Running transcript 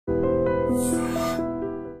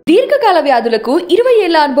దీర్ఘకాల వ్యాధులకు 20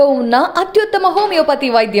 ఏళ్ల అనుభవం ఉన్న అత్యుత్తమ హోమియోపతి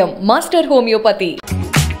వైద్యం master homeopathy.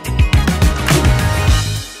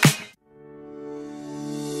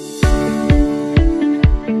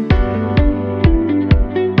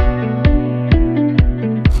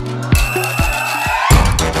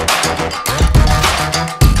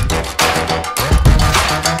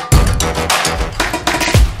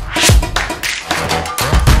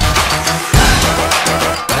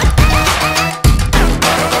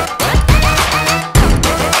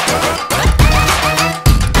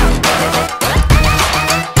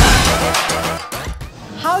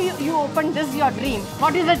 This is your dream.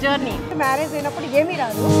 What is the journey? Marriage అయినప్పుడు ఏమీ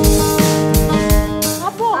రాదు.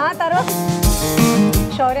 ఆ తర్వాత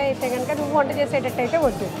శౌర్య అయితే కనుక నువ్వు వంట చేసేటట్టు అయితే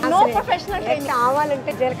వద్దు. No professional training.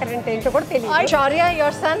 కావాలంటే జీలకర్ర అంటే ఏంటో కూడా తెలియదు. Shaurya,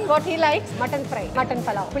 your son, what he likes? Mutton fry, mutton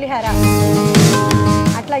pulao, పులిహార,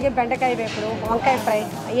 అట్లాగే బెండకాయ వేపుడు, వంకాయ ఫ్రై.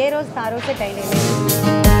 ఏ రోజు ఆ రోజే డైలీ.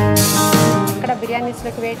 ఇక్కడ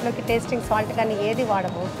బిర్యానీస్లోకి వేట్లోకి టేస్టింగ్ సాల్ట్ కానీ ఏది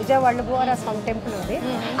వాడము. విజయవాడలో భువరా స్వామి టెంపుల్ ఉంది,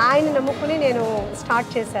 ఆయన నమ్ముకుని నేను స్టార్ట్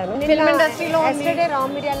చేశాను. ఎస్టర్డే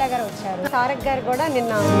రామ్ మిర్యాల గారు వచ్చారు, తారక్ గారు కూడా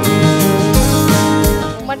నిన్న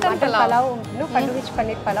మటన్ పలావ్, పండు రిచ్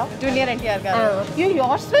పన్నీర్ పలావ్. జూనియర్ ఎన్టీఆర్ గారు. You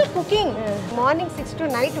yourself cooking? Morning 6 to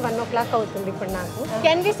night 1 o'clock అవుతుంది ఇప్పుడు నాకు.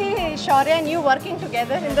 Can we see Shaurya and you working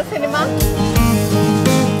together in the cinema?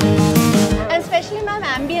 And especially ma'am,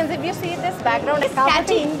 ambience, if you see this background is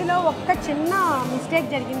catchy. ఇందులో ఒక్క చిన్న mistake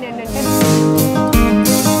జరిగింది ఏంటంటే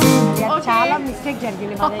చాలా మిస్టేక్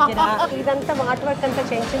జరిగింది మా దగ్గర. ఇదంతా వాట్ వర్క్ అంతా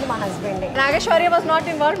చేయించింది మా husband. Naga Shaurya was not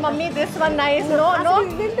involved. Mummy, this one nice. No.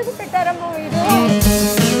 ఎందుకు పెట్టారమ్మా ఇది?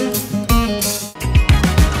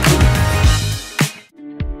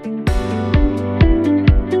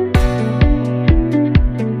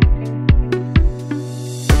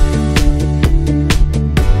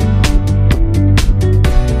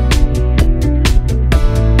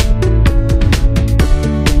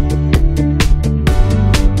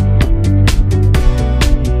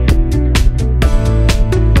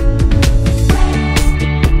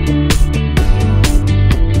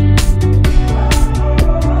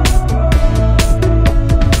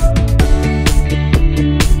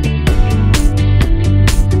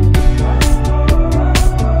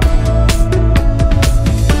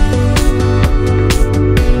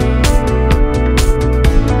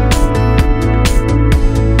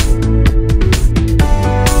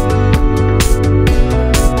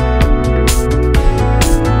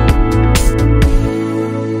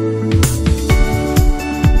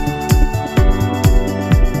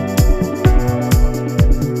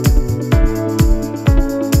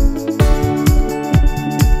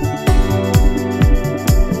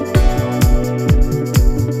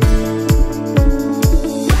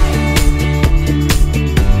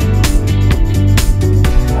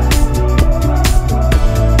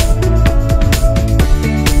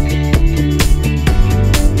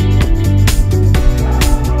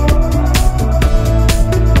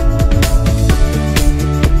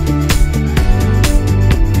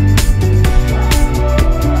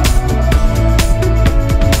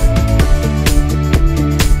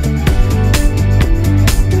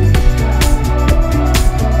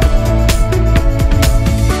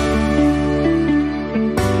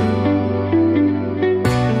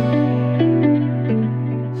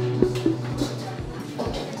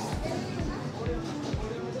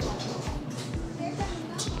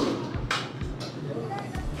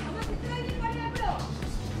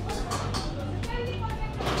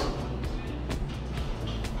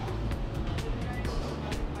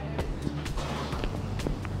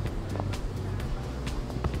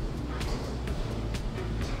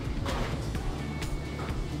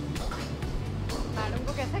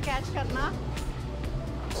 कैच करना,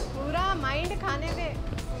 पूरा माइंड खाने पे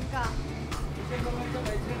उनका।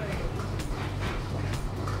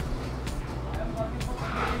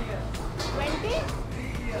 20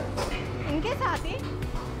 इनके साथ ही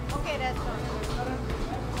ओके रेस्टोरेंट।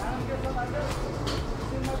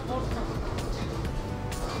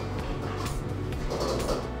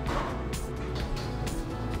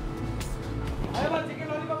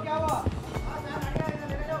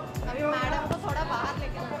 अभी मैडम को थोड़ा बाहर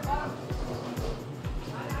लेके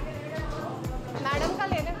मैडम का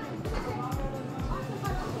ले ले।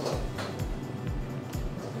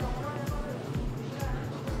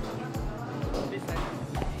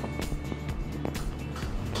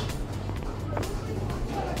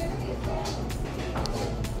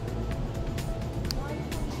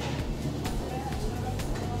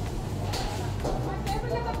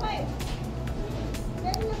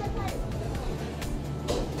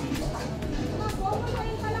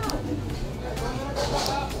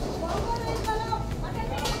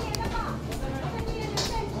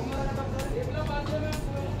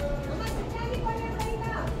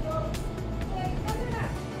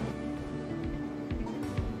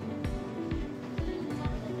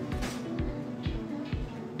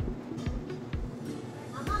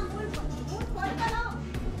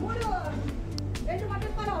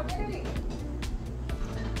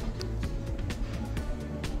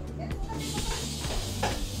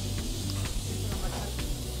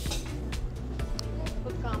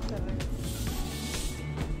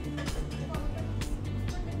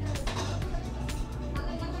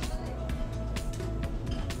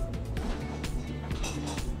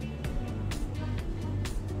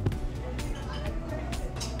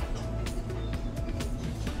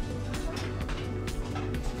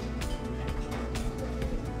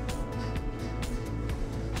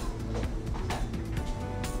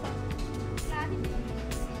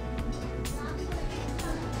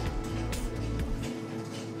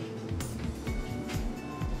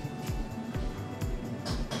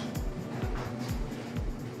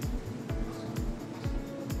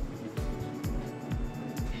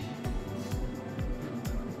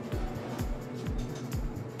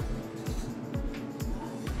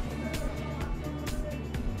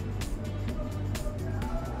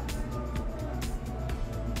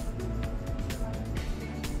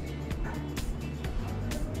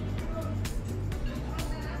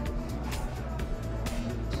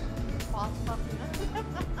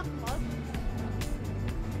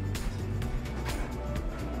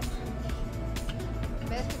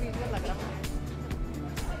 बेस्ट वीडियो लग रहा है।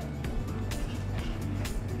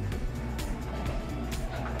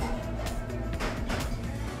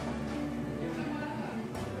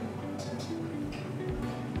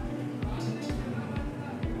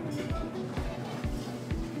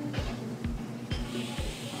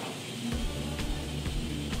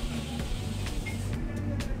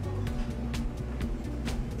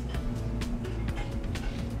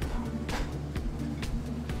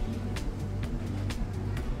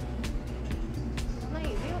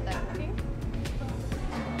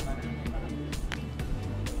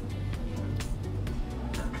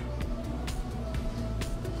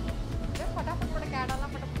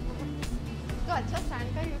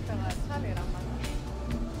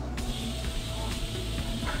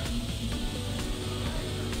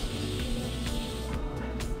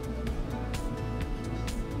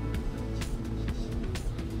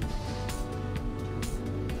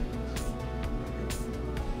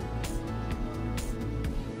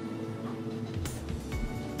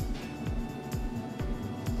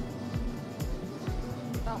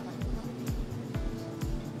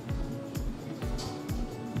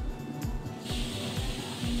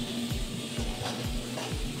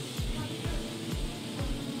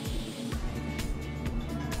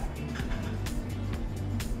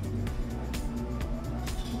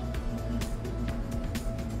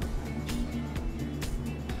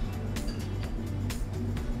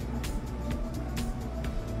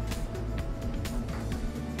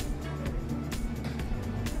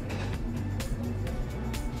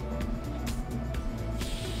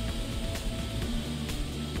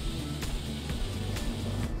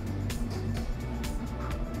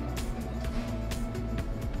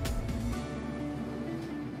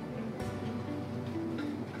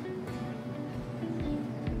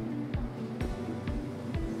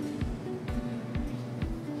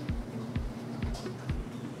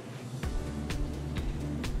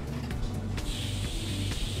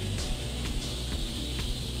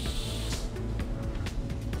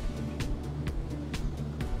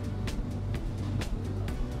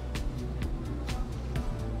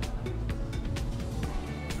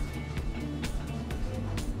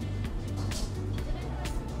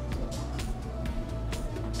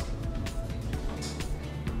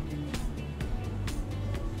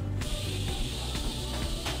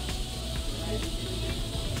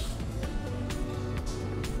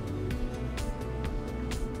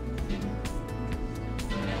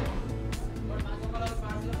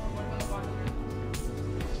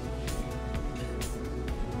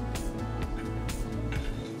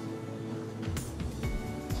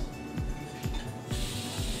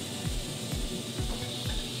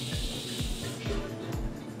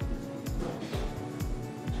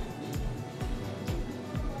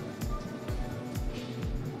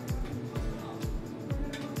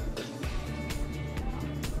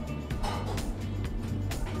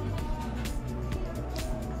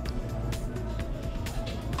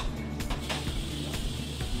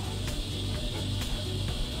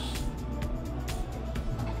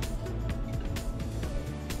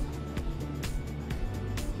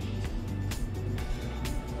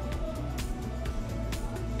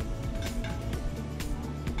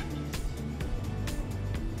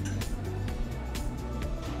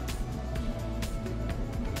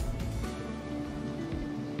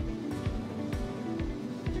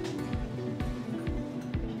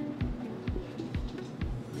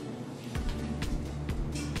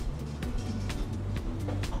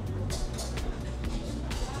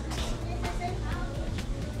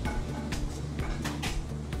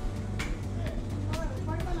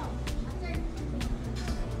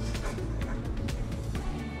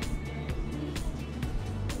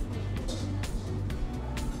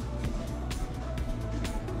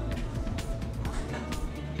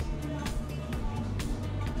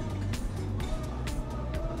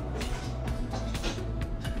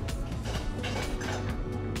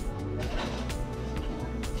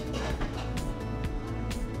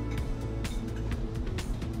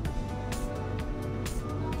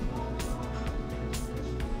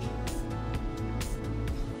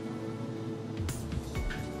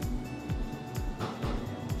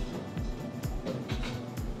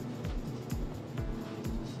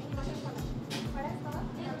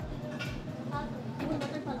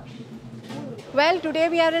 Well, today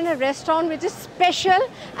we are in a restaurant which is special,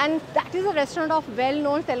 and that is a restaurant of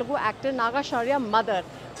well-known Telugu actor Naga Shaurya mother,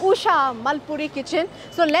 Usha Mulpuri kitchen.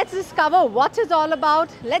 So let's discover what it's all about.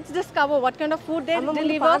 Let's discover what kind of food they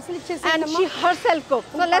deliver, and she herself cooks.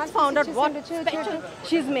 So let's find out what special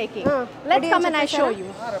she's making. Let's come and I show you.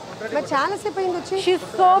 She's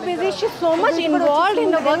so busy. She's so much involved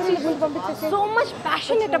in the work. She's so much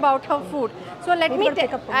passionate about her food. So let me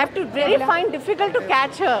take. I have to really find difficult to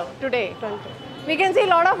catch her today. We can see a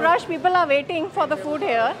lot of rush. People are waiting for the food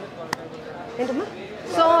here.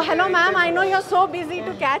 So, hello ma'am, I know you're so busy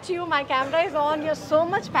to catch you. My camera is on. You're so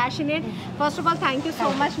much passionate. First of all, thank you so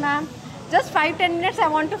much ma'am. Just 5-10 minutes I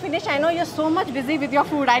want to finish. I know you're so much busy with your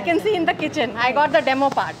food. I can see in the kitchen. I got the demo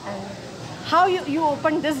part. How you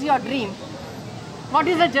opened this your dream? What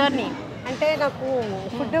is the journey?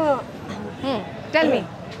 Tell me.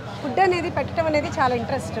 Food అనేది పెట్టడం అనేది చాలా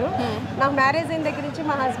interest. నాకు marriage అయిన దగ్గర నుంచి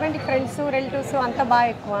మా husband friends relatives అంతా బాగా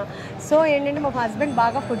ఎక్కువ. సో ఏంటంటే మా హస్బెండ్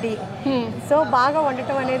బాగా ఫుడ్డీ. సో బాగా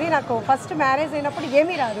వండటం అనేది నాకు ఫస్ట్ మ్యారేజ్ అయినప్పుడు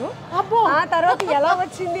ఏమీ రాదు. ఆ తర్వాత ఎలా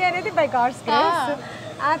వచ్చింది అనేది బై గాడ్స్ గ్రేస్.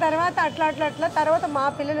 ఆ తర్వాత అట్లా తర్వాత మా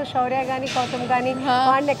పిల్లలు శౌర్య కానీ గౌతమ్ కానీ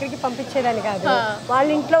వాళ్ళని ఎక్కడికి పంపించేదాన్ని కాదు. వాళ్ళ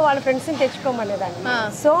ఇంట్లో వాళ్ళ ఫ్రెండ్స్ని తెచ్చుకోమనేదాన్ని.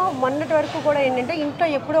 సో మొన్నటి వరకు కూడా ఏంటంటే ఇంట్లో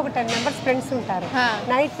ఎప్పుడూ ఒక 10 మెంబర్స్ ఫ్రెండ్స్ ఉంటారు.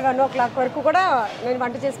 నైట్ 1 o'clock వరకు కూడా నేను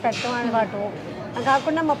వంట చేసి పెట్టడం అలవాటు.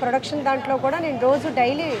 కాకుండా మా ప్రొడక్షన్ దాంట్లో కూడా నేను రోజు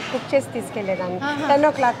డైలీ కుక్ చేసి తీసుకెళ్లేదాన్ని 10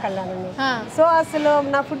 o'clock కల్లానండి. సో అసలు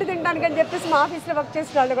నా ఫుడ్ తినడానికి అని చెప్పేసి మా ఆఫీస్లో వర్క్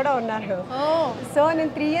చేసిన వాళ్ళు కూడా ఉన్నారు. సో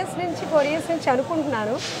నేను 3 years నుంచి 4 years నుంచి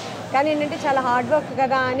అనుకుంటున్నాను. కానీ ఏంటంటే చాలా హార్డ్ వర్క్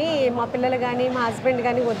కదా అని మా పిల్లలు కానీ మా హస్బెండ్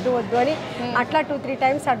కానీ వద్దు అని అట్లా 2-3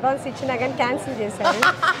 times అడ్వాన్స్ ఇచ్చినా కానీ క్యాన్సిల్ చేశారు.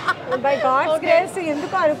 బై గాడ్స్ గ్రేస్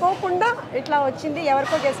ఎందుకో అనుకోకుండా ఇట్లా వచ్చింది.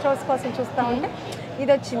 ఎవరికో గెస్ట్ హౌస్ కోసం చూస్తూ ఉంటే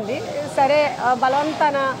ఇది వచ్చింది. సరే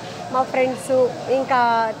బలవంతాన మా ఫ్రెండ్స్ ఇంకా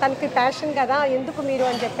తనకి ప్యాషన్ కదా ఎందుకు మీరు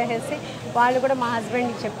అని చెప్పేసి వాళ్ళు కూడా మా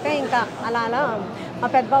హస్బెండ్కి చెప్తే ఇంకా అలా మా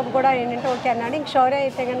పెద్దబాబు కూడా ఏంటంటే ఓకే అన్నాడు. ఇంక శౌర్య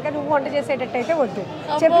అయితే కనుక నువ్వు వంట చేసేటట్టయితే వద్దు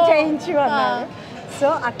చెప్పి చేయించు అన్నాడు. సో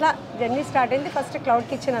అట్లా జర్నీ స్టార్ట్ అయింది. ఫస్ట్ క్లౌడ్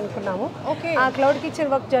కిచెన్ అనుకున్నాము. ఆ క్లౌడ్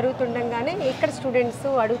కిచెన్ వర్క్ జరుగుతుండగానే ఇక్కడ స్టూడెంట్స్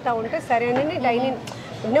అడుగుతూ ఉంటే సరేనని డైనింగ్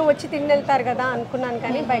ఎన్నో వచ్చి తిని వెళ్తారు కదా అనుకున్నాను.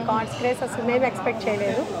 కానీ బై గాడ్స్ గ్రేస్ అసలు మేము ఎక్స్పెక్ట్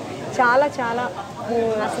చేయలేదు. చాలా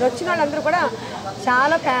అసలు వచ్చిన వాళ్ళందరూ కూడా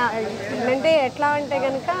చాలా అంటే ఎట్లా అంటే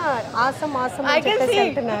కనుక ఆసం అని చెప్పేసి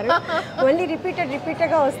అంటున్నారు. మళ్ళీ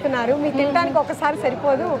రిపీటెడ్గా వస్తున్నారు. మీకు తినడానికి ఒకసారి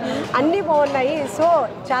సరిపోదు, అన్నీ బాగున్నాయి, సో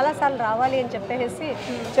చాలాసార్లు రావాలి అని చెప్పేసి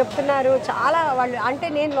చెప్తున్నారు. చాలా వాళ్ళు అంటే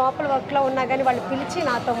నేను లోపల వర్క్లో ఉన్నా కానీ వాళ్ళు పిలిచి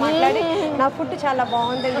నాతో మాట్లాడి నా ఫుడ్ చాలా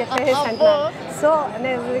బాగుందని చెప్పేసి అంటున్నారు. సో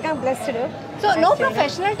నేను blessed. So no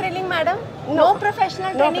professional training, madam? No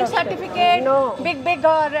professional training certificate? No. Big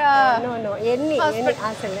or... No. ఎన్ని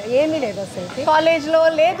అసలు ఏమీ లేదు అసలు. కాలేజ్లో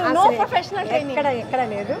లేదు? No professional training? ఎక్కడ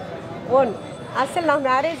లేదు. ఓన్ అసలు నా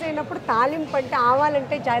మ్యారేజ్ అయినప్పుడు తాలింపు అంటే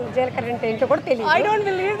ఆవాలంటే జీలకర్ర అంటే ఏంటో కూడా తెలియదు. I don't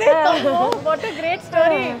believe this. What a great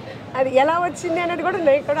story. అది ఎలా వచ్చింది అనేది కూడా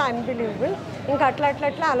నాకు కూడా అన్బిలీవబుల్. ఇంకా అట్లా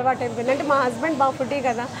అలవాటు అయిపోయింది. అంటే మా హస్బెండ్ బాగా ఫుడ్డీ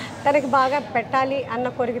కదా, తనకి బాగా పెట్టాలి అన్న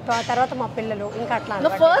కోరికతో ఆ తర్వాత మా పిల్లలు ఇంకా అట్లా.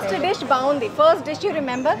 ఫస్ట్ డిష్ బాగుంది. First dish you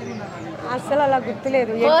remember? అసలు అలా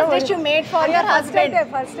గుర్తులేదు.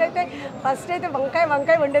 ఫస్ట్ అయితే వంకాయ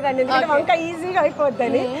వండేదాన్ని, ఎందుకంటే వంకాయ ఈజీగా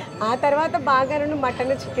అయిపోద్దని. ఆ తర్వాత బాగా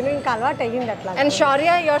మటన్ చికెన్ ఇంకా అలవాటు అయ్యింది అట్లా. And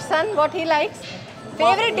Shaurya your son what he likes?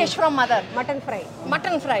 Favorite dish from mother? Mutton fry.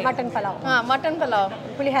 Mutton palav. Mutton palav.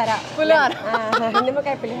 పులిహార.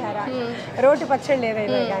 నిమ్మకాయ పులిహార, రోటి పచ్చళ్ళు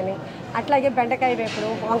ఏదైనా కానీ, అట్లాగే బెండకాయ వేపుడు,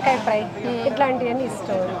 వంకాయ ఫ్రై, ఇట్లాంటివన్నీ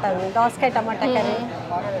ఇష్టం ఉంటాను. దోసకాయ టమాటా curry.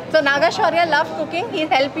 So Naga Shaurya love cooking. He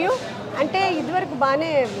help you? అంటే ఇదివరకు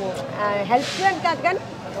బాగానే హెల్ప్ అని కాదు కానీ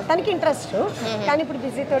తనకి ఇంట్రెస్ట్, కానీ ఇప్పుడు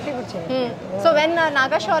బిజీ తోటి ఇప్పుడు చేయాలి. So when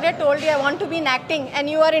Naga Shaurya told you I want to be in acting and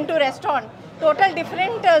you are in to restaurant, total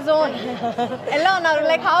different zone. Ella unnaru,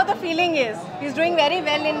 like how the feeling is? He's doing very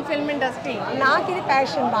well in film industry. నాకు ఇది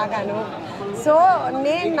passion బాగాను. So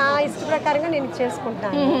నేను నా ఇష్ట ప్రకారంగా నేను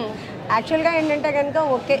చేసుకుంటాను. యాక్చువల్గా ఏంటంటే కనుక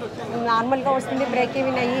ఓకే నార్మల్గా వస్తుంది, బ్రేక్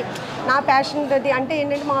ఈవెన్ అయ్యి నా ప్యాషన్ అంటే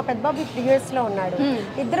ఏంటంటే మా పెద్దబాబు US-లో ఉన్నాడు.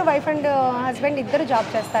 ఇద్దరు వైఫ్ అండ్ హస్బెండ్ ఇద్దరు జాబ్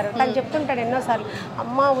చేస్తారు. తను చెప్తుంటాడు ఎన్నోసార్లు,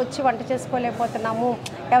 అమ్మ వచ్చి వంట చేసుకోలేకపోతున్నాము,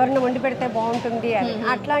 ఎవరిని వండి పెడితే బాగుంటుంది అని.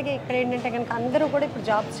 అట్లాగే ఇక్కడ ఏంటంటే కనుక అందరూ కూడా ఇప్పుడు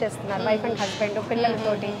జాబ్స్ చేస్తున్నారు, వైఫ్ అండ్ హస్బెండ్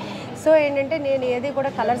పిల్లలతోటి. సో ఏంటంటే నేను ఏది కూడా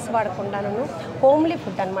కలర్స్ వాడకుండాను హోమ్లీ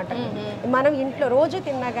ఫుడ్ అనమాట. మనం ఇంట్లో రోజు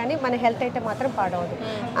తిన్నా కానీ మన హెల్త్ అయితే మాత్రం పాడవదు.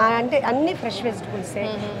 అంటే అన్ని fresh వెజిటబుల్సే,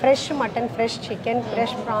 fresh mutton, fresh chicken,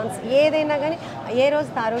 fresh prawns, ఏదైనా కానీ ఏ రోజు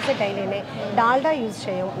ఆ రోజే డైలీనే. డాల్డా యూజ్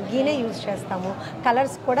చేయము, గీనే యూజ్ చేస్తాము.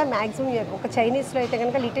 కలర్స్ కూడా మ్యాక్సిమం ఒక చైనీస్లో అయితే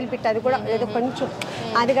కనుక లిటిల్ బిట్, అది కూడా ఏదో కొంచెం,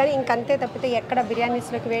 అది కానీ ఇంకంతే తప్పితే ఎక్కడ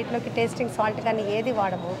బిర్యానీస్లోకి వేటిలోకి టేస్టింగ్ సాల్ట్ కానీ ఏది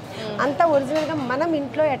వాడము. అంతా ఒరిజినల్గా మనం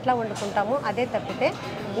ఇంట్లో ఎట్లా వండుకుంటామో అదే తప్పితే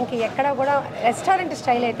ఇంక ఎక్కడ కూడా రెస్టారెంట్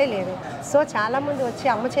స్టైల్ అయితే లేదు. సో చాలామంది వచ్చి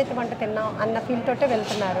అమ్మ చేతి వంట తిన్నాం అన్న ఫీల్ తోటే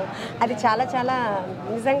వెళ్తున్నారు. అది చాలా చాలా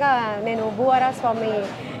నిజంగా నేను భూవరా స్వామి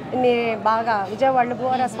బాగా విజయవాడలో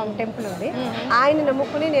భూవరా స్వామి టెంపుల్ ఉంది, ఆయన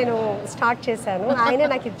నమ్ముకుని నేను స్టార్ట్ చేశాను. ఆయనే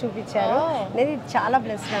నాకు ఇది చూపించారు. నేను చాలా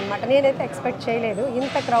బ్లెస్డ్ అనమాట. నేనైతే ఎక్స్పెక్ట్ చేయలేదు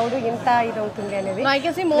ఇంత క్రౌడ్ ఇంత ఇది అవుతుంది అనేది.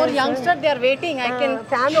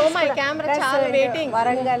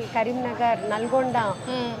 వరంగల్, కరీంనగర్, నల్గొండ,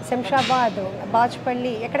 శంషాబాద్,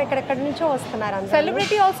 బాచుపల్లి ఎక్కడెక్కడెక్కడ నుంచో వస్తున్నారు.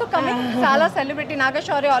 Celebrity also coming. చాలా సెలబ్రిటీ. నాగా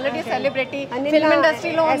శౌర్య ఆల్రెడీ సెలబ్రిటీ ఫిల్మ్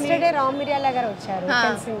ఇండస్ట్రీలో. ఎస్టర్డే రామ్ మిర్యాల గారు వచ్చారు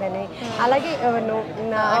తెలిసిందని. అలాగే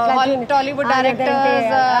టాలీవుడ్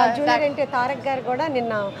డైరెక్టర్స్ జూనియర్ అంటే తారక్ గారు కూడా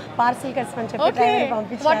నిన్న పార్సిల్ కస్ అని చెప్పి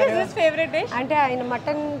పంపించారు. అంటే ఆయన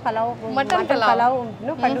మటన్ పలావ్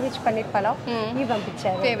పండుగ పన్నీర్ పలావ్ ఇవి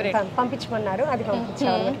పంపించారు. పంపించమన్నారు, అది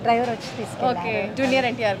పంపించారు. డ్రైవర్ వచ్చి తీసుకెళ్ళారు. జూనియర్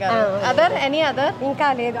ఎన్టీఆర్ గారు. అదర్ ఎనీ అదర్ ఇంకా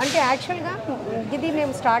లేదు. అంటే యాక్చువల్గా ఇది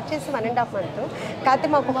మేము స్టార్ట్ చేసి 1.5 month. కాకపోతే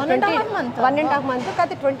మాకు 1.5 month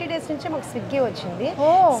కాకపోతే 20 days నుంచి మాకు స్విగ్గీ వచ్చింది.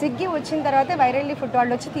 స్విగ్గీ వచ్చిన తర్వాత వైరల్లీ ఫుడ్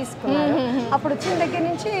వాళ్ళు వచ్చి తీసుకున్నారు. అప్పుడు వచ్చిన దగ్గర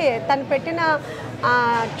నుంచి తను పెట్టిన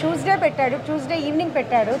ట్యూస్డే పెట్టాడు, ట్యూస్డే ఈవినింగ్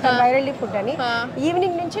పెట్టాడు తను వైరల్లీ ఫుడ్ అని.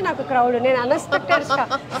 ఈవినింగ్ నుంచి నాకు క్రౌడ్, నేను అన్ఎక్స్పెక్టెడ్.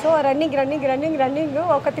 సో రన్నింగ్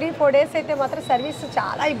ఒక 3-4 days అయితే మాత్రం సర్వీస్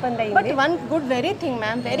చాలా ఇబ్బంది అయింది. But one good very thing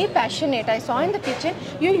ma'am, very passionate. I saw in the kitchen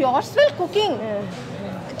you యోర్సెల్ఫ్ cooking.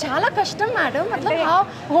 చాలా కష్టం madam.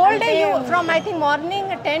 Whole day you from I think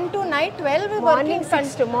morning 10 to night 12. Morning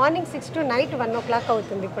 6 to night 1 o'clock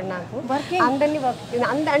అవుతుంది ఇప్పుడు నాకు. అందరినీ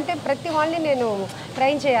అంటే ప్రతి వాళ్ళని నేను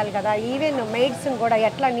ట్రైన్ చేయాలి కదా. ఈవెన్ మెయిడ్స్ కూడా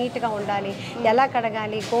ఎట్లా నీట్గా ఉండాలి, ఎలా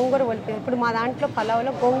కడగాలి, గోంగూర ఒలిపి. ఇప్పుడు మా దాంట్లో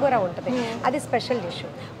పలావ్లో గోంగూర ఉంటుంది, అది స్పెషల్ డిష్.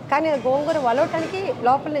 కానీ గోంగూర వలవటానికి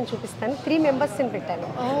లోపల నేను చూపిస్తాను. 3 members పెట్టాను.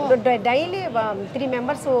 డైలీ 3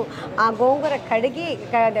 members ఆ గోంగూర కడిగి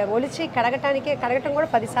ఒలిచి కడగటం కూడా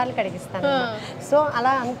 10 సార్లు కడిగిస్తాను. సో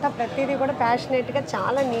అలా అంతా ప్రతిదీ కూడా ప్యాషనేట్గా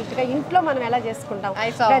చాలా నీట్గా ఇంట్లో మనం ఎలా చేసుకుంటాం,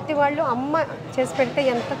 ప్రతి వాళ్ళు అమ్మ చేసి పెడితే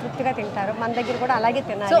ఎంత తృప్తిగా తింటారో మన దగ్గర కూడా అలాగే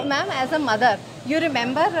తినాలి. So ma'am, as a mother you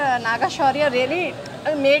remember Naga Shaurya really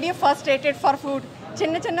made you frustrated for food.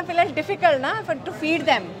 చిన్న పిల్లలు డిఫికల్ట్ నా to feed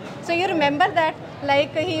them. So you remember that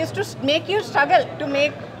like he use to make you struggle to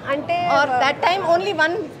make, అంటే that time only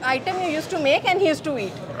one item you used to make and he used to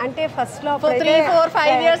eat. అంటే first లో for 3, 4,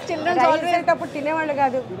 5 years children always అప్పుడు తినేవాళ్ళు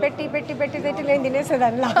కాదు. పెట్టి నేను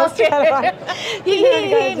తినేసేదాన్ని.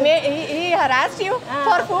 he harassed you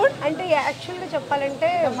for food. అంటే యాక్చువల్గా చెప్పాలంటే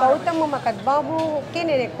గౌతమ్ మా పెద్దబాబుకి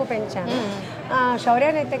నేను ఎక్కువ పెంచాను.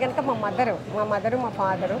 శౌర్యాన్ని అయితే కనుక మా మదరు మా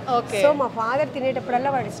ఫాదరు. సో మా ఫాదర్ తినేటప్పుడల్లా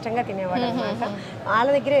వాడు ఇష్టంగా తినేవాడు అనమాట. వాళ్ళ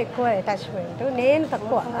దగ్గరే ఎక్కువ అటాచ్మెంట్. నేను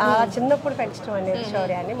తక్కువ చిన్నప్పుడు పెంచడం అనేది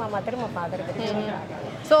శౌర్యాన్ని. మా మదర్ మా ఫాదర్ గురించి.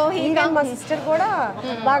 సో ఈవెన్ మా సిస్టర్ కూడా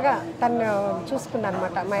బాగా తను చూసుకున్నారు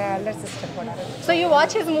అనమాట, మా ఎల్డర్ సిస్టర్ కూడా. So you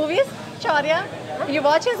watch his movies Shaurya? You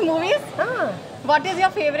watch his movies? What is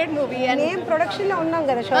your favourite movie? And మేము ప్రొడక్షన్లో ఉన్నాం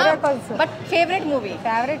కదా శౌర్య కాల్స్. బట్ ఫేవరెట్ మూవీ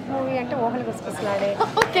అంటే ఓహల్ గుసగుసలాడే.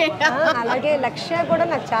 ఓకే. అలాగే లక్ష్య కూడా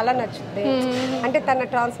నాకు చాలా నచ్చుద్ది. అంటే తన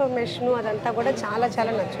ట్రాన్స్ఫర్మేషన్ అదంతా కూడా చాలా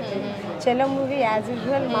చాలా నచ్చుద్ది. చెలో మూవీ యాజ్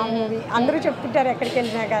యూజువల్ మా మూవీ అందరూ చెప్తుంటారు ఎక్కడికి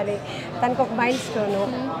వెళ్ళినా కానీ తనకు ఒక మైల్ స్టోను.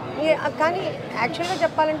 కానీ యాక్చువల్గా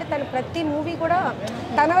చెప్పాలంటే తను ప్రతి మూవీ కూడా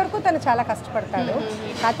తన వరకు తను చాలా కష్టపడతాడు.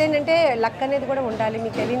 కాకపోతే ఏంటంటే లక్ అనేది కూడా ఉండాలి.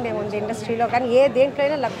 మీకు తెలియదు ఏముంది ఇండస్ట్రీలో, కానీ ఏ దేంట్లో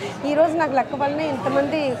అయినా లక్. ఈరోజు నాకు లక్ వల్లనే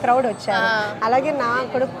ఇంతమంది క్రౌడ్ వచ్చారు. అలాగే నా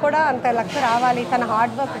కొడుకు కూడా అంత లక్ రావాలి. తన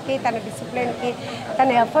హార్డ్ వర్క్కి, తన డిసిప్లిన్కి, తన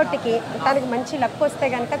ఎఫర్ట్కి తనకి మంచి లక్ వస్తే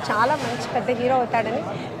కనుక చాలా మంచి పెద్ద హీరో అవుతాడని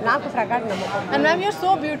నాకు ప్రగాఢ నమ్మకం. And ma'am, you're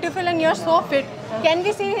so beautiful and you're so fit. Can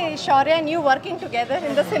we see Shaurya and you working together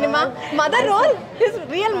in the cinema? Mother role, his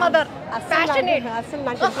real mother. Passionate. అసలు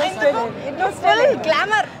నాకు interest Full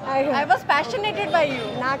glamour. I was fascinated by you.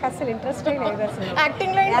 నాకు అసలు interest లేదు. అసలు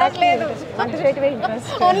Acting లో interest లేదు. వంట చేయటమే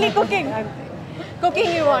interest. Only cooking.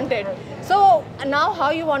 Cooking you wanted. So now how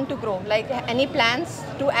you want to grow? Like any plans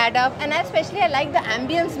to add up? And especially I like the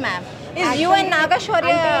ambience, ma'am. Is you and Naga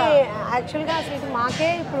Shaurya? యాక్చువల్గా అసలు ఇది మాకే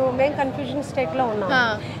ఇప్పుడు మేము confusion స్టేట్లో ఉన్నాం.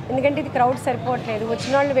 ఎందుకంటే ఇది క్రౌడ్ సరిపోవట్లేదు,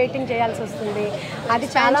 వచ్చిన వాళ్ళు వెయిటింగ్ చేయాల్సి వస్తుంది. అది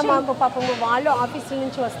చాలా మాకు పాపం వాళ్ళు ఆఫీసుల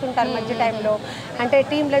నుంచి వస్తుంటారు మధ్య టైంలో. అంటే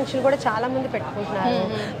టీమ్ లంచ్లు కూడా చాలా మంది పెట్టుకుంటున్నారు.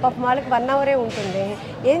 పాపం వాళ్ళకి 1 hour ఉంటుంది.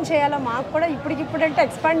 ఏం చేయాలో మాకు కూడా ఇప్పటికిప్పుడు అంటే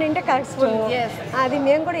ఎక్స్పాండ్ అంటే కష్టం. అది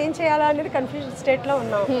మేము కూడా ఏం చేయాలా అనేది కన్ఫ్యూజన్ స్టేట్లో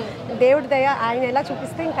ఉన్నాం. దేవుడి దయ ఆయన ఎలా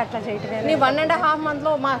చూపిస్తే ఇంకా అట్లా చేయటమే. 1.5 months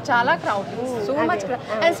లో మా చాలా crowd, so much.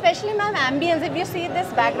 And especially ma'am, ambience. If you see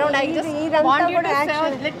this background, I just want you to say a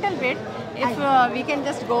little bit. If we can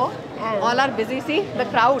just go, all are busy. See the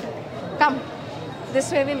crowd. Come, this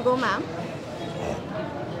way we'll go, ma'am.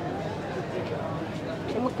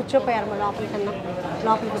 కూర్చోపోయారు మా లోపల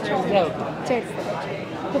కూర్చోండి.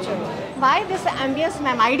 Why this ambience,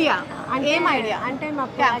 ma'am? Idea. ఏం idea అంటే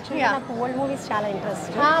నాకు old movies చాలా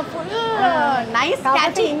interest. Full nice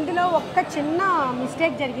catchy. ఇందులో ఒక్క చిన్న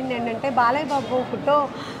మిస్టేక్ జరిగింది ఏంటంటే బాలయ్య బాబు ఫోటో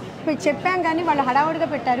చెప్పాం కానీ వాళ్ళు హడావుడిగా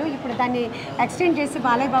పెట్టారు. ఇప్పుడు దాన్ని ఎక్స్టెండ్ చేసి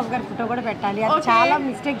బాలయ్య బాబు గారి ఫోటో కూడా పెట్టాలి. అది చాలా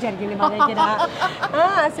మిస్టేక్ జరిగింది మా దగ్గర.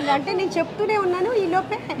 అసలు అంటే నేను చెప్తూనే ఉన్నాను, ఈ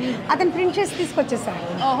లోపే అతను ప్రింట్ చేసి తీసుకొచ్చేసాడు.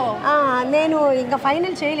 నేను ఇంకా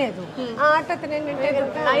ఫైనల్ చేయలేదు.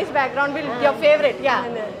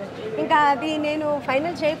 ఇంకా అది నేను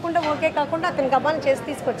ఫైనల్ చేయకుండా ఓకే కాకుండా అతను గబాన్ చేసి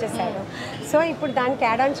తీసుకొచ్చేసాడు. సో ఇప్పుడు దానికి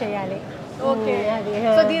యాడ్ ఆన్ చేయాలి. Okay.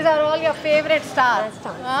 So these are all your favorite stars.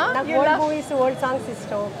 నాకు ఓల్డ్ మూవీస్, ఓల్డ్ సాంగ్స్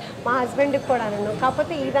ఇష్టం. మా హస్బెండ్కి కూడా నన్ను,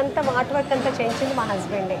 కాకపోతే ఇదంతా ఆర్ట్ వర్క్ అంతా చేయించింది మా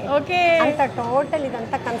హస్బెండ్. ఓకే. అంత టోటల్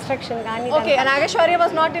ఇదంతా కన్స్ట్రక్షన్ కానీ. Okay. Naga Shaurya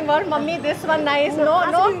was not involved. Mummy, this one nice. No.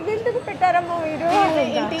 ఎందుకు పెట్టారమ్మా మీరు?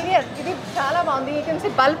 ఇంటీరియర్ ఇది చాలా బాగుంది. You can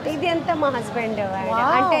see bulb. ఇది అంతా మా హస్బెండ్.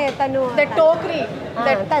 అంటే తను టోక్రీ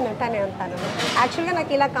తనే అంటాను. యాక్చువల్గా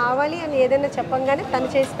నాకు ఇలా కావాలి అని ఏదైనా చెప్పంగానే తను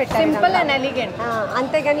చేసి పెట్టారు. Simple and elegant.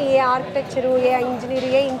 అంతేగాని ఏ ఆర్కిటెక్చర్, ఏ ఇంజనీర్,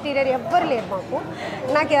 ఏ ఇంటీరియర్ ఎవ్వరు లేరు మాకు.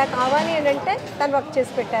 నాకు ఇలా కావాలి అని అంటే తను వర్క్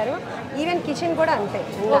చేసి పెట్టారు. ఈవెన్ కిచెన్ కూడా అంతే.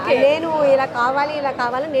 నేను ఇలా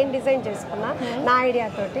కావాలి నేను డిజైన్ చేసుకున్నా నా ఐడియా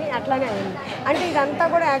తోటి, అట్లానే అయింది. అంటే ఇదంతా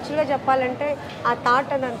కూడా యాక్చువల్గా చెప్పాలంటే ఆ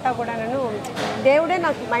థాట్ అదంతా కూడా నన్ను దేవుడే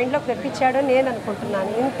నాకు మైండ్లోకి తెప్పించాడు నేను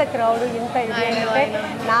అనుకుంటున్నాను. ఇంత క్రౌడ్, ఇంత ఇది అంటే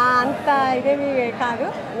నా అంత ఇదేమి కాదు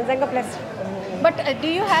నిజంగా. Plus but do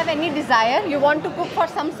you have any desire you want to cook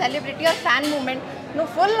for some celebrity are fan moment? No,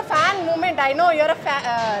 full fan movement. I know you're a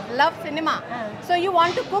love cinema. So you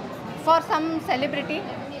want to cook for some celebrity?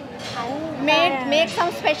 Make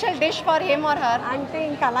some special dish for him or her? అంటే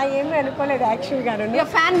ఇంకా అలా ఏమీ అనుకోలేదు యాక్చువల్గా. Your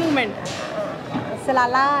fan movement. అసలు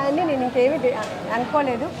అలా అని నేను ఇంకేమీ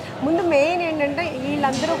అనుకోలేదు. ముందు మెయిన్ ఏంటంటే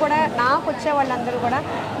వీళ్ళందరూ కూడా నాకు వచ్చే వాళ్ళందరూ కూడా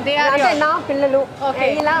అంటే నా పిల్లలు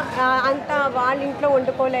ఇలా అంత వాళ్ళ ఇంట్లో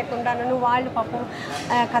వండుకోలేకుండా వాళ్ళు పాపం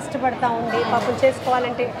కష్టపడతా ఉండి పాపం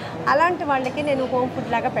చేసుకోవాలంటే అలాంటి వాళ్ళకి నేను హోమ్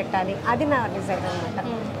ఫుడ్ లాగా పెట్టాలి. అది నా డిజైన్ అనమాట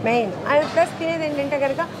మెయిన్. ప్లస్ తినేది ఏంటంటే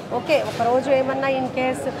కనుక ఓకే ఒకరోజు ఏమన్నా ఇన్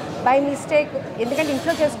కేస్ బై మిస్టేక్, ఎందుకంటే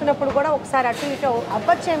ఇంట్లో చేసుకున్నప్పుడు కూడా ఒకసారి అటు ఇటు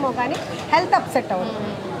అవ్వచ్చేమో కానీ హెల్త్ అప్సెట్ అవ్వదు.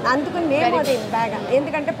 అందుకని నేను అది బాగా,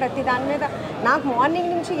 ఎందుకంటే ప్రతి దాని మీద నాకు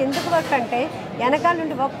మార్నింగ్ నుంచి ఎందుకు వర్క్ అంటే వెనకాల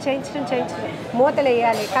నుండి వర్క్ చేయించడం మూతలు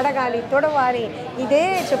వేయాలి, కడగాలి, తుడవాలి, ఇదే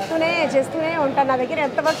చేస్తూనే ఉంటాను. నా దగ్గర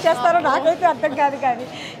ఎంత వర్క్ చేస్తారో నాకైతే అర్థం కాదు. కానీ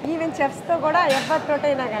ఈవెన్ చెఫ్స్తో కూడా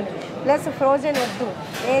ఎవరితోటైనా కానీ. ప్లస్ ఫ్రోజన్ వద్దు,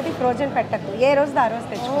 ఏది ఫ్రోజన్ పెట్టద్దు, ఏ రోజు ఆ రోజు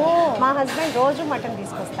తెచ్చుకో. మా హస్బెండ్ రోజు మటన్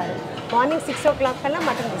తీసుకొస్తారు. మార్నింగ్ 6 o'clock కల్లా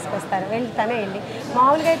మటన్ తీసుకొస్తారు. తనే వెళ్ళి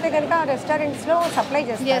మామూలుగా అయితే కనుక రెస్టారెంట్స్లో సప్లై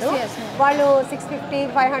చేస్తారు. వాళ్ళు 650,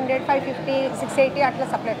 500, 550, 680 అట్లా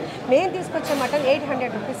సప్లై. మేము తీసుకొచ్చే మటన్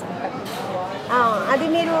 800 రూపీస్ ఉంటుంది. అది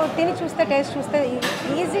మీరు తిని చూస్తే, టేస్ట్ చూస్తే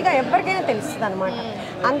ఈజీగా ఎవరికైనా తెలుస్తుంది అనమాట.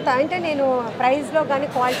 అంత అంటే నేను ప్రైస్లో కానీ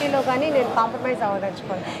క్వాలిటీలో కానీ నేను కాంప్రమైజ్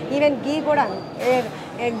అవ్వదలుచుకోను. ఈవెన్ గీ కూడా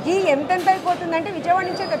గీ ఎంతెంత అయిపోతుందంటే విజయవాడ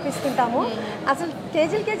నుంచే తెప్పిస్తుంటాము. అసలు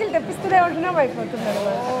కేజీలు తెప్పిస్తూనే ఉంటున్నాం అయిపోతుంది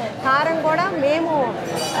అనమాట. కారం కూడా మేము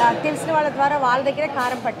తెలిసిన వాళ్ళ ద్వారా వాళ్ళ దగ్గరే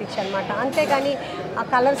కారం పట్టించి అనమాట. అంతేగాని ఆ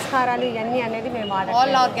కలర్స్ కారాలు ఇవన్నీ అనేది మేము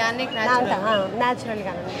వాడాలి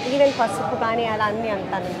న్యాచురల్గా. ఈవెన్ పసుపు కానీ అలా అన్నీ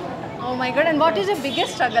అంటాను. Oh my God, and what is your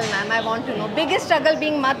biggest struggle, ma'am? I want to know. Biggest struggle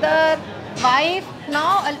being mother, wife,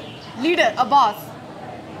 now a leader, a boss.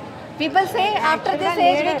 People say after this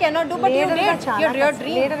age we cannot do, but you did. Your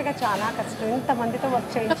dream. లీడర్గా చాలా కష్టం. ఇంతమందితో work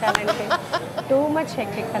చేయించాలంటే too much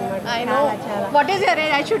hectic అన్నమాట. I know. What is your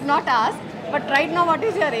age? I should not ask, but right now what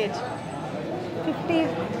is your age?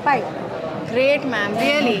 55. Great, ma'am.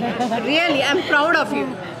 Really, I'm proud of you.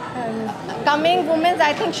 Coming women,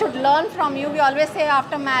 I think, should learn from you. We always say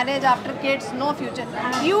after marriage, after kids, no future.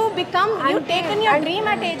 You taken your dream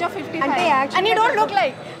at age of 55, and you don't look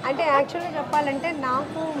like. అంటే యాక్చువల్గా చెప్పాలంటే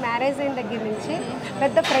నాకు marriage అయిన దగ్గర నుంచి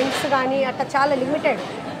పెద్ద friends కానీ అట్లా చాలా లిమిటెడ్.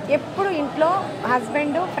 ఎప్పుడు ఇంట్లో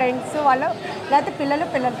హస్బెండ్, ఫ్రెండ్స్ వాళ్ళు, లేకపోతే పిల్లల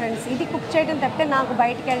ఫ్రెండ్స్, ఇది కుక్ చేయడం తప్పితే నాకు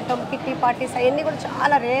బయటికి వెళ్ళటం, కిట్టి పార్టీస్ అవన్నీ కూడా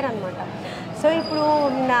చాలా రేర్ అనమాట. సో ఇప్పుడు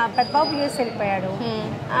నా పెద్దబాబు యూఎస్ వెళ్ళిపోయాడు,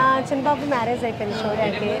 చిన్నబాబు మ్యారేజ్ అయిపోయింది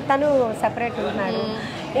శౌర్యకి, తను సెపరేట్ ఉంటున్నాడు.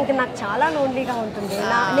 ఇంకా నాకు చాలా లోన్లీగా ఉంటుంది.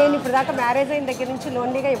 నేను ఇప్పుడు దాకా మ్యారేజ్ అయిన దగ్గర నుంచి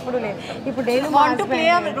లోన్లీగా ఎప్పుడు లేదు. ఇప్పుడు డైలీ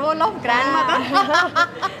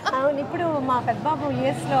అవును. ఇప్పుడు మా పెద్దబాబు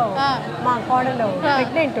యూఎస్లో, మా కోడలో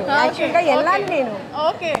ప్రెగ్నెంట్. యాక్చువల్గా వెళ్ళాలి నేను,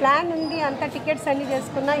 ప్లాన్ ఉంది, అంత టికెట్స్ అన్నీ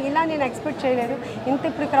చేసుకున్నా. ఇలా నేను ఎక్స్పెక్ట్ చేయలేదు. ఇంత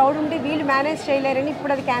ఇప్పుడు క్రౌడ్ ఉండి వీళ్ళు మేనేజ్ చేయలేరని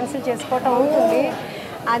ఇప్పుడు అది క్యాన్సిల్ చేసుకోవటం అవుతుంది.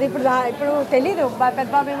 అది ఇప్పుడు తెలీదు.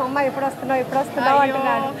 పెద్దబాబు అమ్మ ఎప్పుడు వస్తున్నావు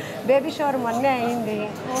అంటున్నాడు. బేబీ షవర్ మొన్నే అయింది.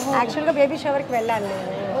 యాక్చువల్గా బేబీ షవర్కి వెళ్ళాను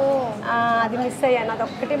నేను, అది మిస్ అయ్యాను.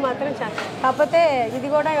 అదొక్కటి మాత్రం కాకపోతే ఇది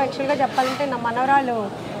కూడా యాక్చువల్గా చెప్పాలంటే నా మనవరాలు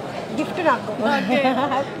గిఫ్ట్ నాకు.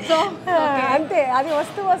 సో అంతే, అది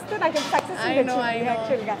వస్తూ వస్తూ నాకు సక్సెస్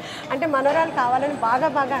యాక్చువల్గా. అంటే మనోరాలు కావాలని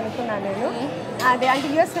బాగా అనుకున్నాను నేను. అదే అంటే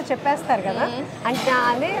యూఎస్లో చెప్పేస్తారు కదా, అంటే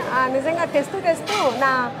అదే నిజంగా తెస్తూ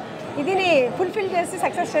నా ఇదిని ఫుల్ఫిల్ చేసి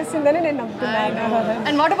సక్సెస్ చేసిందని నేను నమ్ముతున్నాను.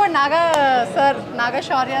 And what about Naga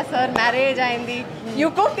Shaurya sir marriage అయింది, you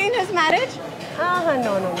cooked in his marriage?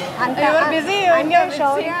 No. You were busy in your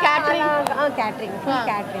catering?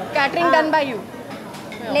 Catering done by you?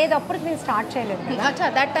 లేదు, అప్పుడు నేను స్టార్ట్ చేయలేదు. అచ్చా,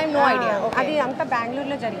 దట్ టైమ్ నో ఐడియా. అది అంతా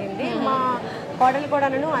బెంగళూరులో జరిగింది. మా కోడలు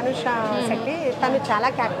కూడాను అనుష శెట్టి, తను చాలా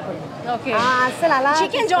క్యాపబుల్. ఓకే, అసలు అలా she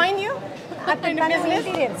can join you?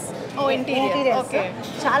 Interiors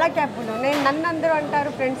చాలా క్యాపబుల్. నన్ను అందరూ అంటారు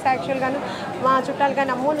ఫ్రెండ్స్ యాక్చువల్గాను, మా చుట్టాలు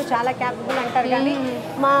కానీ అమ్మో నువ్వు చాలా క్యాపబుల్ అంటారు. కానీ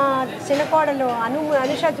మా చిన్న కోడలు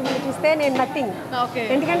అనుష చూస్తే నేను నథింగ్.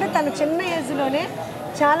 ఎందుకంటే తను చిన్న ఏజ్లోనే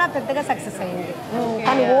చాలా పెద్దగా సక్సెస్ అయ్యింది.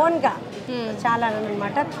 తను ఓన్గా చాలా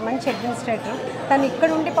అనమాట, మంచి అడ్మినిస్ట్రేటర్. తను ఇక్కడ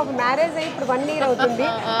ఉండి పాప మ్యారేజ్ అయ్యి ఇప్పుడు 1 year అవుతుంది.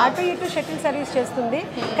 అటు ఇటు షటిల్ సర్వీస్ చేస్తుంది,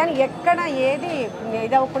 కానీ ఎక్కడ ఏది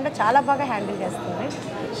ఇది అవ్వకుండా చాలా బాగా హ్యాండిల్ చేస్తుంది.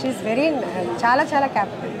 షీఈస్ వెరీ చాలా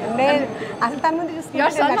క్యాపబుల్. నేను అసలు తన ముందు చూసుకుంటే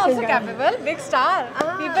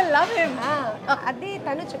అది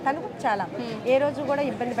తను చాలా ఏ రోజు కూడా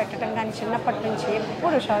ఇబ్బంది పెట్టడం కానీ, చిన్నప్పటి నుంచి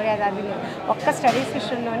ఎప్పుడు శౌర్య గారి ఒక్క స్టడీస్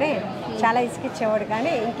విషయంలోనే చాలా ఇసుకిచ్చేవాడు,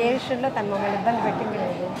 కానీ ఇంకే విషయంలో తను మమ్మల్ని ఇబ్బంది పెట్టింది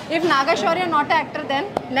లేదు. If Naga Shaurya not actor, then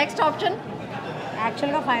next option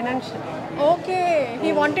యాక్చువల్గా financial. Okay, he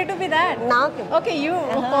wanted to be that. నాకు ఓకే, యూ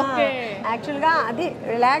ఓకే. యాక్చువల్గా అది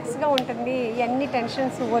రిలాక్స్గా ఉంటుంది, ఎన్ని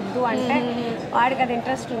టెన్షన్స్ వద్దు అంటే వాడికి అది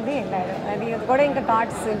ఇంట్రెస్ట్ ఉంది. అది కూడా ఇంకా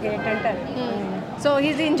థాట్స్ ఏంటంటే. So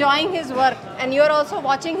he's enjoying his work and you are also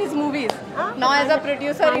watching his movies. Now as a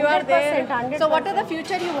producer you are there. 100%. So what are the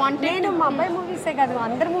future you want? నేను మా అబ్బాయి మూవీసే కాదు,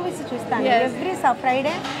 అందరు మూవీస్ చూస్తాను. Every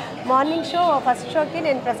Friday morning show, first షోకి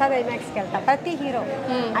నేను ప్రసాద్ ఐమాక్స్కి వెళ్తాను. ప్రతి హీరో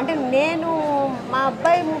అంటే నేను మా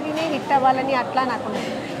అబ్బాయి మూవీనే హిట్ అవ్వాలని అట్లా నాకు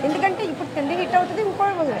ఉంది. ఎందుకంటే ఇప్పుడు తెలుగు హిట్ అవుతుంది, ఇంకో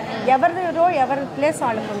ఎవరి ప్లేస్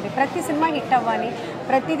వాళ్ళకు ఉంది. ప్రతి సినిమా హిట్ అవ్వాలి,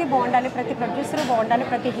 ప్రతిదీ బాగుండాలి, ప్రతి ప్రొడ్యూసర్ బాగుండాలి,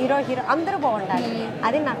 ప్రతి హీరో అందరూ బాగుండాలి.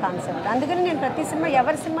 అది నా కాన్సెప్ట్. అందుకని నేను ప్రతి సినిమా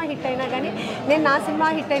ఎవరి సినిమా హిట్ అయినా కానీ నేను నా సినిమా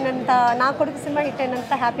హిట్ అయినంత, నా కొడుకు సినిమా హిట్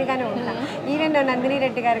అయినంత హ్యాపీగానే ఉంటాను. ఈవెన్ నందిని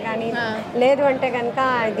రెడ్డి గారు కానీ, లేదు అంటే కనుక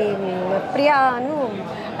ఇది ప్రియాను,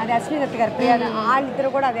 అది అశ్వినత్ గారు, ప్రియా, వాళ్ళిద్దరు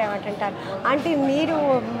కూడా అదే అంటారు, అంటే మీరు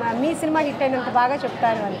మీ సినిమా హిట్ అయినంత బాగా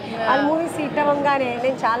చెప్తారు అని. వాళ్ళ మూవీస్ హిట్ అవ్వగానే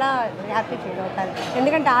నేను చాలా హ్యాపీ ఫీల్ అవుతాను.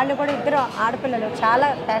 ఎందుకంటే వాళ్ళు కూడా ఇద్దరు ఆడపిల్లలు చాలా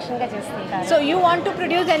ప్యాషన్గా చేస్తుంటారు. So you want to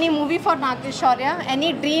produce any movie for Naga Shaurya?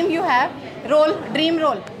 Any dream you have? Dream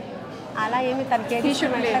role? అలా ఏమి తనకి ఏది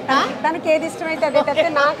ఇష్టమైతే అదే తప్పితే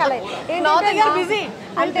నాకు అలా బిజీ.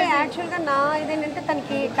 అంటే యాక్చువల్గా నా ఇదేంటంటే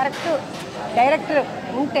తనకి కరెక్ట్ డైరెక్టర్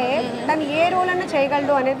ఉంటే తను ఏ రోల్ అన్నా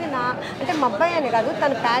చేయగలడు అనేది నా, అంటే మా అబ్బాయి అని కాదు,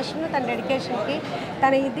 తన ప్యాషన్, తన డెడికేషన్కి,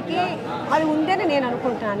 తన ఇదికి అది ఉందని నేను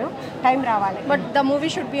అనుకుంటున్నాను. టైం రావాలి. But the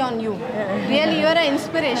movie should be on you. Really you are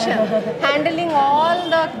inspiration, handling all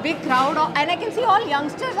the big crowd, and I can see all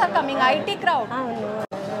youngsters are coming, IT crowd.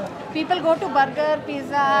 People go to burger,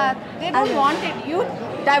 pizza, they don't want it. You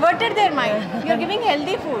diverted their mind. You're giving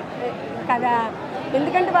healthy food. కదా,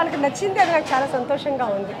 ఎందుకంటే వాళ్ళకి నచ్చింది, అది నాకు చాలా సంతోషంగా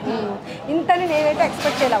ఉంది. ఇంతని నేనైతే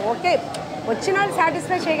ఎక్స్పెక్ట్ చేయలే. ఓకే, వచ్చిన వాళ్ళు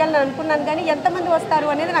సాటిస్ఫై చేయగలను అనుకున్నాను, కానీ ఎంతమంది వస్తారు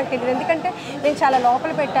అనేది నాకు తెలియదు. ఎందుకంటే నేను చాలా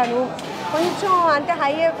లోపల పెట్టాను, కొంచెం అంటే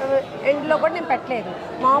హై ఎండ్లో కూడా నేను పెట్టలేదు,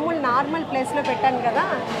 మామూలు నార్మల్ ప్లేస్లో పెట్టాను కదా,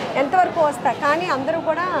 ఎంతవరకు వస్తా. కానీ అందరూ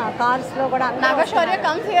కూడా కార్స్లో కూడా నాగా శౌర్య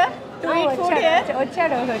comes here to eat food here.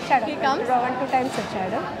 వచ్చాడు He comes 1-2 times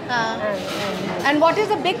వచ్చాడు. And what is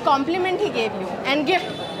the big compliment he gave you and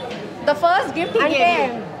gift? The first gift he gave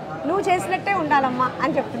you. నువ్వు చేసినట్టే ఉండాలమ్మా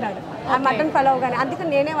అని చెప్తున్నాడు. ఆ మటన్ పలావ్ కానీ, అందుకు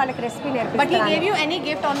నేనే వాళ్ళకి రెసిపీ నేర్పిస్తాను. But he gave you any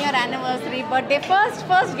gift on your anniversary, birthday,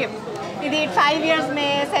 first gift? ఇది 5 years మే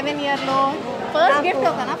 7 years లో ఫస్ట్ గిఫ్ట్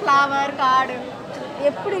అవుతానా? ఫ్లవర్ కార్డ్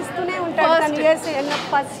ఎప్పుడు ఇస్తూనే ఉంటాడు.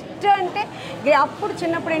 ఫస్ట్ అంటే అప్పుడు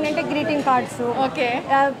చిన్నప్పుడు ఏంటంటే గ్రీటింగ్ కార్డ్స్, ఓకే,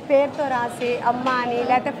 పేరుతో రాసి అమ్మ అని,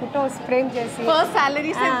 లేకపోతే ఫోటోస్ ఫ్రేమ్ చేసి. First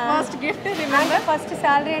salary first gift remember? First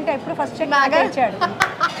salary అంటే ఎప్పుడు ఫస్ట్ చెక్ నాకే ఇచ్చాడు.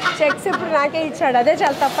 చెక్స్ ఇప్పుడు నాకే ఇచ్చాడు, అదే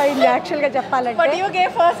చాలా తప్పైంది యాక్చువల్గా చెప్పాలంటే. But you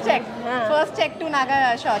gave first cheque to Naga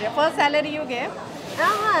Shaurya. First salary you gave?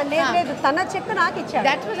 లేదు, తన చెక్ నాకు ఇచ్చాడు.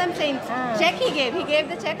 That's what I'm saying. Check he gave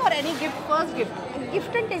the check or any gift, first gift?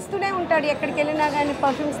 Gift అంటే ఇస్తూనే ఉంటాడు, ఎక్కడికి వెళ్ళినా కానీ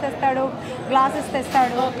పర్ఫ్యూమ్స్ తెస్తాడు, గ్లాసెస్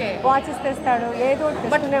తెస్తాడు, వాచెస్ తెస్తాడు, ఏదో.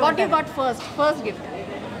 But what you got first gift?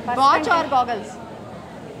 Watch or goggles?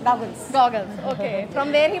 Goggles. Okay. From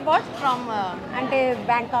where he bought? From అంటే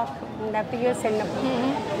బ్యాంకాక్, US వెళ్ళినప్పుడు.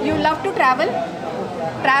 You love to travel?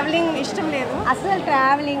 Travelling ఇష్టం లేదు అసలు?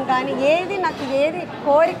 ట్రావెలింగ్ కానీ ఏది నాకు ఏది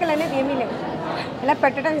కోరికలు అనేది ఏమీ లేవు. ఇలా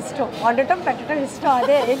పెట్టడం ఇష్టం, వండటం పెట్టడం ఇష్టం.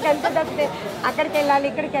 అదే ఇంకంతే తప్పితే అక్కడికి వెళ్ళాలి,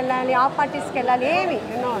 ఇక్కడికి వెళ్ళాలి, ఆ పార్టీస్కి వెళ్ళాలి ఏమి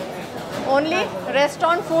ఓన్లీ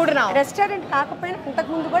రెస్టారెంట్ ఫుడ్ నా. రెస్టారెంట్ కాకపోయినా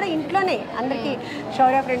ఇంతకుముందు కూడా ఇంట్లోనే అందరికీ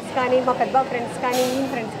శౌర్య ఫ్రెండ్స్ కానీ మా పెద్ద ఫ్రెండ్స్ కానీ ఈ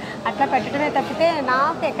ఫ్రెండ్స్ అట్లా పెట్టడమే తప్పితే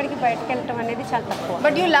నాకు ఎక్కడికి బయటకు వెళ్ళటం అనేది చాలా తక్కువ.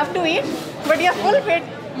 But you love to eat, but you're full fit.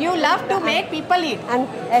 You love to make people eat.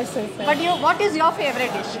 Yes. But what is your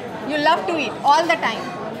favorite dish? You love to eat all the time.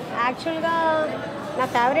 యాక్చువల్గా నా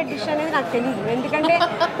ఫేవరెట్ డిష్ అనేది నాకు తెలియదు, ఎందుకంటే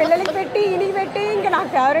పిల్లలకి పెట్టి ఇనికి పెట్టి ఇంకా నాకు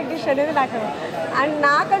ఫేవరెట్ డిష్ అనేది నాకు అండ్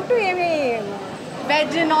నాకంటూ ఏమి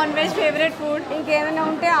veg non veg favourite food ఇంకేమైనా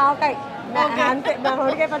ఉంటే ఆవకాయ అంతే, నా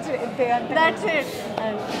ఆవకాయ పచ్చడి అంతే. That's it.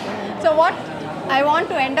 So what I want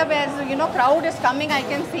to end up as, you know, crowd is coming, I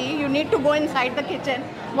can see. You need to go inside the kitchen.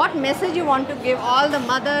 What message you want to give all the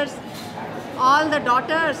mothers, all the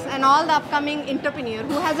daughters and all the upcoming entrepreneur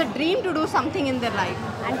who has a dream to do something in their life?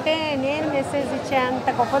 అంటే నేను message ఇచ్చే అంత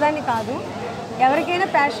గొప్పదాన్ని కాదు, ఎవరికైనా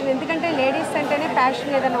passion, ఎందుకంటే ladies అంటేనే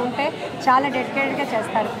passion ఏదైనా ఉంటే చాలా డెడికేటెడ్గా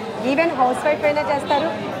చేస్తారు. ఈవెన్ హౌస్ వైఫ్ అయినా చేస్తారు.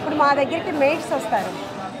 ఇప్పుడు మా దగ్గరికి మెయిడ్స్ వస్తారు,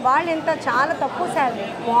 వాళ్ళు ఎంత చాలా తక్కువ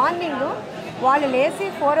శాలరీ, మార్నింగ్ వాళ్ళు లేచి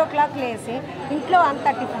 4 o'clock లేచి ఇంట్లో అంత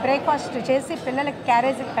బ్రేక్ఫాస్ట్ చేసి పిల్లలకి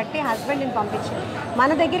క్యారేజీకి కట్టి హస్బెండ్ని పంపించి మన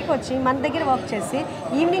దగ్గరికి వచ్చి మన దగ్గర వర్క్ చేసి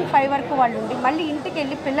ఈవినింగ్ 5 వరకు వాళ్ళు ఉండి మళ్ళీ ఇంటికి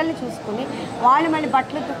వెళ్ళి పిల్లల్ని చూసుకుని వాళ్ళు మళ్ళీ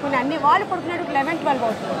బట్టలు తుక్కుని అన్నీ వాళ్ళు పడుకునేటికి 11-12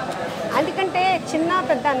 అవుతుంది. అందుకంటే చిన్న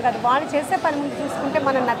పెద్ద అని కాదు, వాళ్ళు చేసే పని ముందు చూసుకుంటే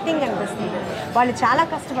మనం నథింగ్ అనిపిస్తుంది. వాళ్ళు చాలా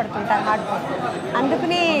కష్టపడుతుంటారు హార్డ్ వర్క్.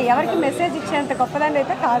 అందుకని ఎవరికి మెసేజ్ ఇచ్చేంత గొప్పదాన్ని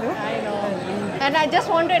అయితే కాదు. And I just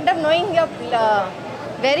want to end up knowing your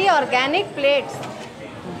very organic plates.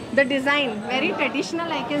 The design, very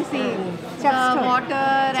traditional, I can see. Water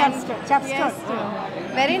and yes,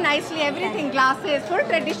 very nicely everything, glasses, full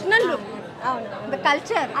traditional look. The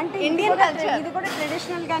culture, అంటే Indian culture. ఇది కూడా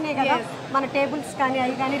traditional గానే కదా, మన tables కానీ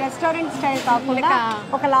అవి కానీ restaurant style కాకుండా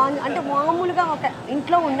ఒక లాంజ్ అంటే మామూలుగా ఒక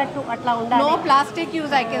ఇంట్లో ఉన్నట్టు అట్లా ఉండాలి. No plastic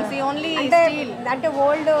use, I can see, only steel. అంటే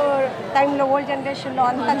ఓల్డ్ టైంలో ఓల్డ్ జనరేషన్లో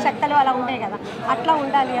అంతా చెక్కలు అలా ఉంటాయి కదా, అట్లా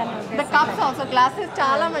ఉండాలి అన్నది. The cups also, glasses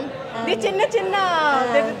చాలా మంది, ది చిన్న చిన్న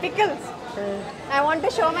pickles. I want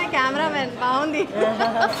to show my cameraman, బాగుంది.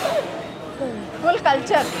 Full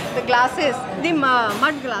culture, the glasses, the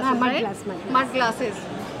mud glasses, right? Mud glasses.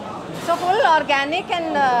 So full organic and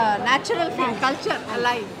natural feel, culture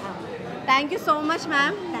alive. Thank you so much,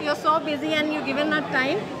 ma'am. You're so busy and you've given us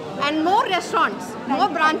time. And more restaurants, more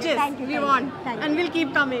branches we want. And we'll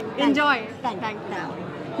keep coming. Enjoy. Thank you.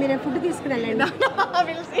 మీరు food తీసుకుని వెళ్ళండి.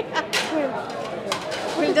 We'll see.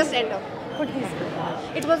 We'll just end up.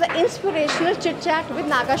 It was an inspirational chit chat with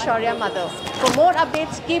Naga Shaurya mother. For more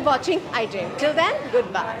updates, keep watching iDream. Till then,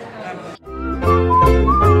 goodbye.